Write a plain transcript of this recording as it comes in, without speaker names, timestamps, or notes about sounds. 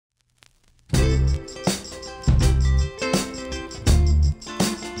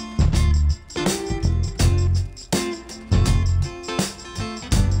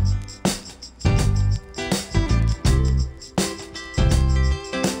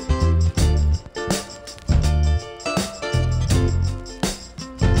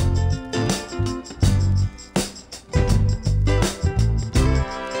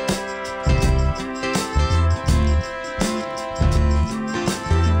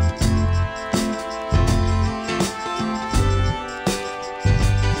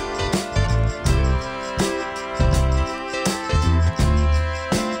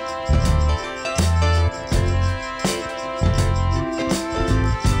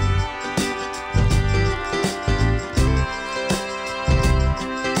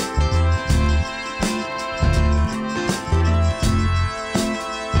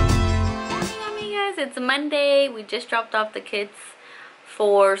Monday. We just dropped off the kids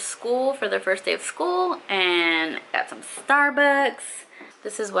for school, for their first day of school, and got some Starbucks.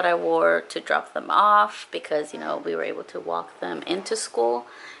 This is what I wore to drop them off because, you know, we were able to walk them into school,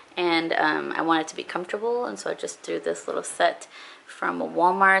 and I wanted to be comfortable, and so I just threw this little set from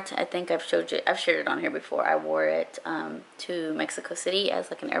Walmart. I think I've shared it on here before. I wore it to Mexico City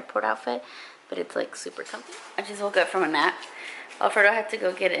as like an airport outfit, but it's like super comfy. I just woke up from a nap. Alfredo had to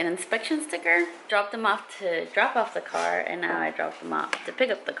go get an inspection sticker, dropped them off to drop off the car, and now I dropped them off to pick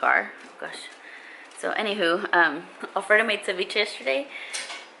up the car. Oh gosh. So anywho, Alfredo made ceviche yesterday,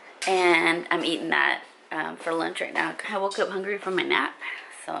 and I'm eating that for lunch right now. I woke up hungry from my nap,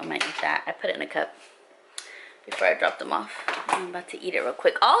 so I might eat that. I put it in a cup before I dropped them off. I'm about to eat it real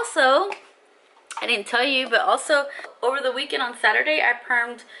quick. Also, I didn't tell you, but also over the weekend on Saturday, I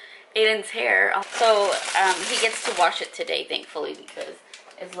permed Aiden's hair. So he gets to wash it today, thankfully, because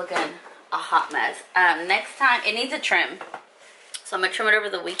it's looking a hot mess. Next time, it needs a trim. So I'm gonna trim it over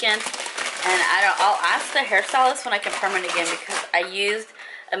the weekend. And I'll ask the hairstylist when I can perm it again, because I used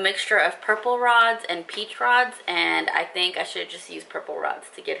a mixture of purple rods and peach rods, and I think I should just use purple rods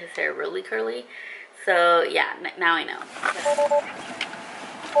to get his hair really curly. So yeah, now I know.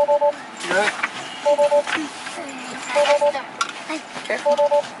 Good. Careful.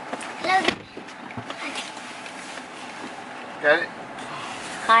 Got it?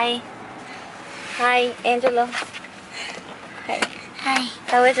 Hi. Hi, Angelo. Hi. Hi.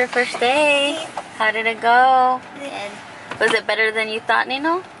 How was your first day? How did it go? Good. Was it better than you thought,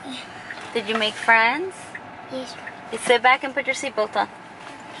 Nino? Yeah. Did you make friends? Yes. You sit back and put your seatbelt on.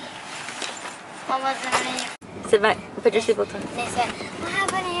 What was the name? Sit back and put your seatbelt on. They said, what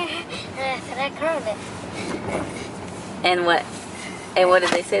happened here? And I said, I curled it. And what? And what did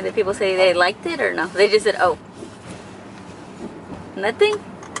they say? Did people say they liked it or no? They just said, oh. Nothing?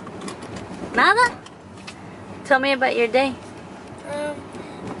 Nada? Tell me about your day.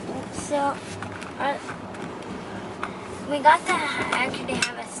 So, we got to actually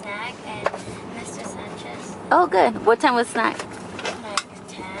have a snack at Mr. Sanchez. Oh, good. What time was snack? Like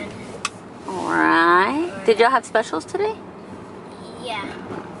 10. Alright. Did y'all have specials today? Yeah.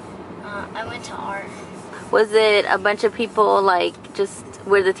 I went to art. Was it a bunch of people, like, just,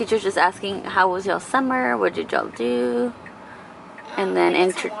 were the teachers just asking, how was y'all summer? What did y'all do? And then,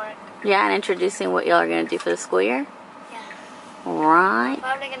 and introducing what y'all are going to do for the school year? Yeah. Right.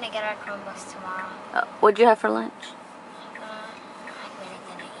 Probably going to get our Chromebooks tomorrow. What'd you have for lunch? I really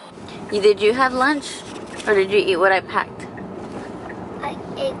didn't eat. Did you have lunch? Or did you eat what I packed? I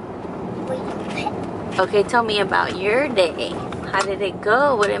ate wheat. Okay, tell me about your day. How did it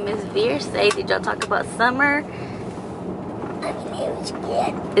go? What did Miss Veer say? Did y'all talk about summer? I mean, it was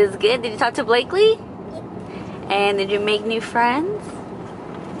good. It was good. Did you talk to Blakely? Yeah. And did you make new friends?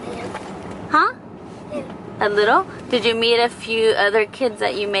 Yeah. Huh? Yeah. A little? Did you meet a few other kids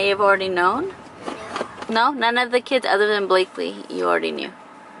that you may have already known? No? None of the kids other than Blakely you already knew?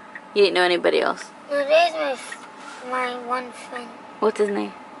 You didn't know anybody else? No, there's my one friend. What's his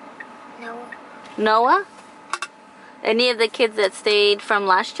name? Noah. Noah? Any of the kids that stayed from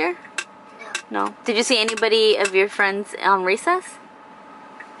last year? No. No. Did you see anybody of your friends on recess?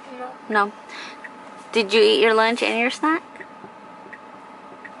 No. No. Did you eat your lunch and your snack?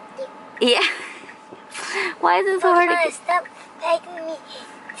 Yeah. Why is it so hard to get Stop taking me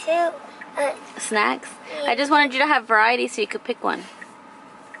to snacks? Yeah. I just wanted you to have variety so you could pick one.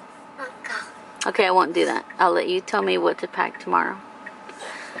 Okay, I won't do that. I'll let you tell me what to pack tomorrow.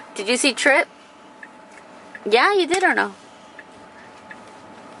 Did you see Trip? Yeah, you did or no?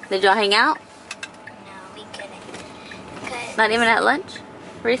 Did y'all hang out? No, we couldn't. Not even at lunch?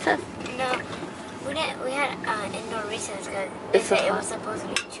 Recess? No, we didn't. We had indoor recess because they It's so said it hot. was supposed to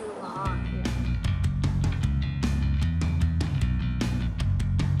be too hot.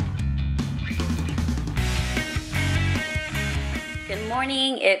 Good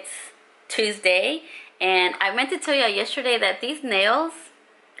morning, it's Tuesday, and I meant to tell y'all yesterday that these nails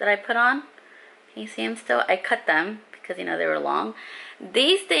that I put on, can you see them still? I cut them because, you know, they were long.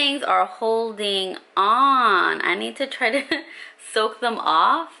 These things are holding on. I need to try to soak them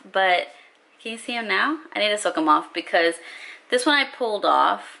off, but can you see them now? I need to soak them off because this one I pulled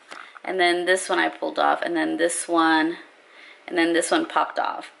off, and then this one I pulled off, and then this one, and then this one popped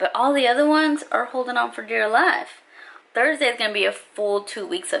off. But all the other ones are holding on for dear life. Thursday is going to be a full 2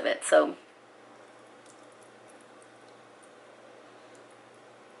 weeks of it, so.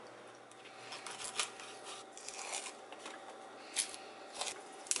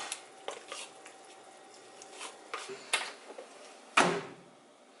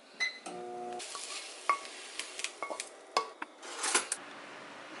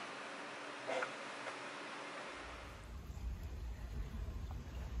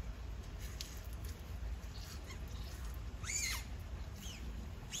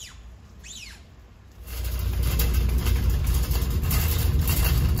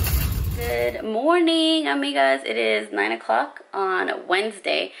 Good morning, amigas. It is 9 o'clock on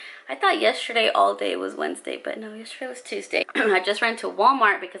Wednesday. I thought yesterday all day was Wednesday, but no, yesterday was Tuesday. I just ran to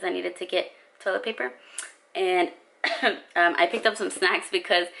Walmart because I needed to get toilet paper, and I picked up some snacks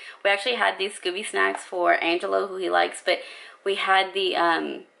because we actually had these Scooby snacks for Angelo, who he likes, but we had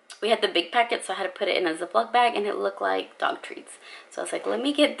the big packet, so I had to put it in a Ziploc bag, and it looked like dog treats. So I was like, let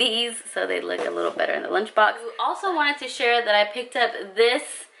me get these so they look a little better in the lunchbox. I also wanted to share that I picked up this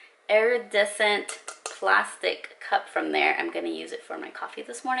iridescent plastic cup from there. I'm gonna use it for my coffee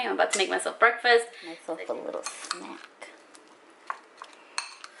this morning. I'm about to make myself breakfast. Myself a little snack.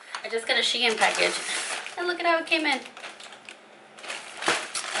 I just got a Shein package, and look at how it came in.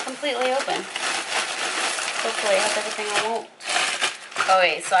 Completely open. Hopefully it has everything I want.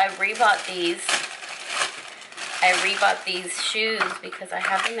 Okay, so I rebought these shoes because I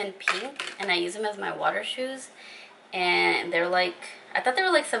have them in pink and I use them as my water shoes, and they're like, I thought they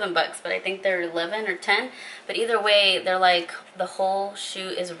were like $7, but I think they're 11 or 10. But either way, they're like, the whole shoe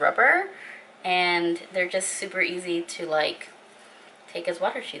is rubber, and they're just super easy to like take as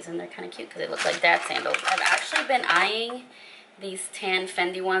water shoes, and they're kind of cute because they look like dad sandals. I've actually been eyeing these tan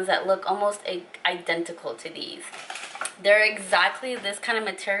Fendi ones that look almost identical to these. They're exactly this kind of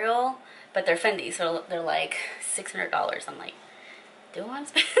material, but they're Fendi, so they're like $600. I'm like, do I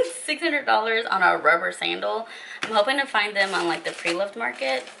want to spend $600 on a rubber sandal? I'm hoping to find them on like the pre-loved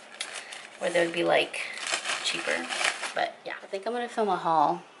market where they would be like cheaper. But yeah, I think I'm gonna film a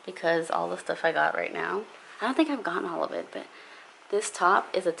haul because all the stuff I got right now, I don't think I've gotten all of it, but this top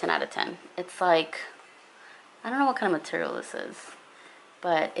is a 10 out of 10. It's like, I don't know what kind of material this is,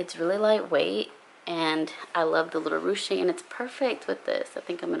 but it's really lightweight, and I love the little ruching, and it's perfect with this. I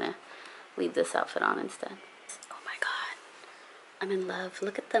think I'm gonna leave this outfit on instead. Oh my god, I'm in love.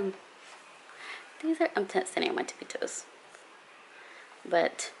 Look at them. These are, I'm standing on my tippy toes,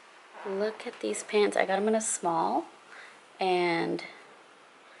 but look at these pants. I got them in a small, and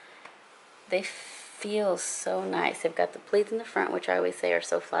they feel so nice. They've got the pleats in the front, which I always say are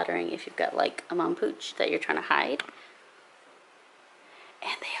so flattering if you've got like a mom pooch that you're trying to hide.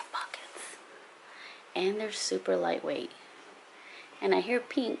 And they have pockets. And they're super lightweight. And I hear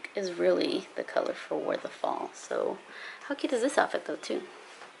pink is really the color for the fall. So how cute is this outfit though too?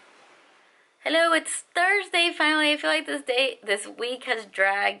 Hello, it's Thursday finally. I feel like this week has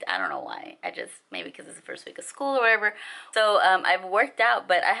dragged. I don't know why. Maybe because it's the first week of school or whatever. So I've worked out,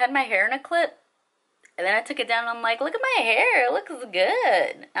 but I had my hair in a clip. And then I took it down and I'm like, look at my hair. It looks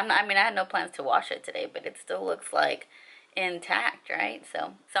good. I mean, I had no plans to wash it today, but it still looks like intact, right?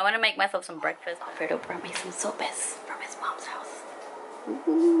 So I want to make myself some breakfast. Alfredo brought me some sopes from his mom's house.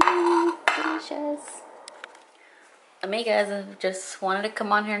 Ooh, delicious. Amigas, I just wanted to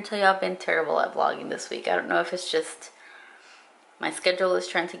come on here and tell you I've been terrible at vlogging this week. I don't know if it's just my schedule is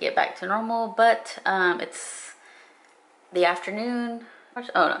trying to get back to normal, but it's the afternoon.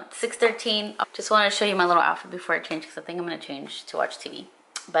 Oh no, it's 6:13. Just wanted to show you my little outfit before I change because I think I'm going to change to watch TV.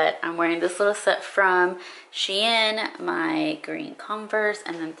 But I'm wearing this little set from Shein, my green Converse,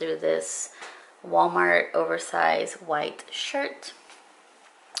 and then through this Walmart oversized white shirt.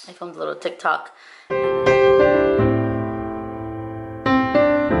 I filmed a little TikTok.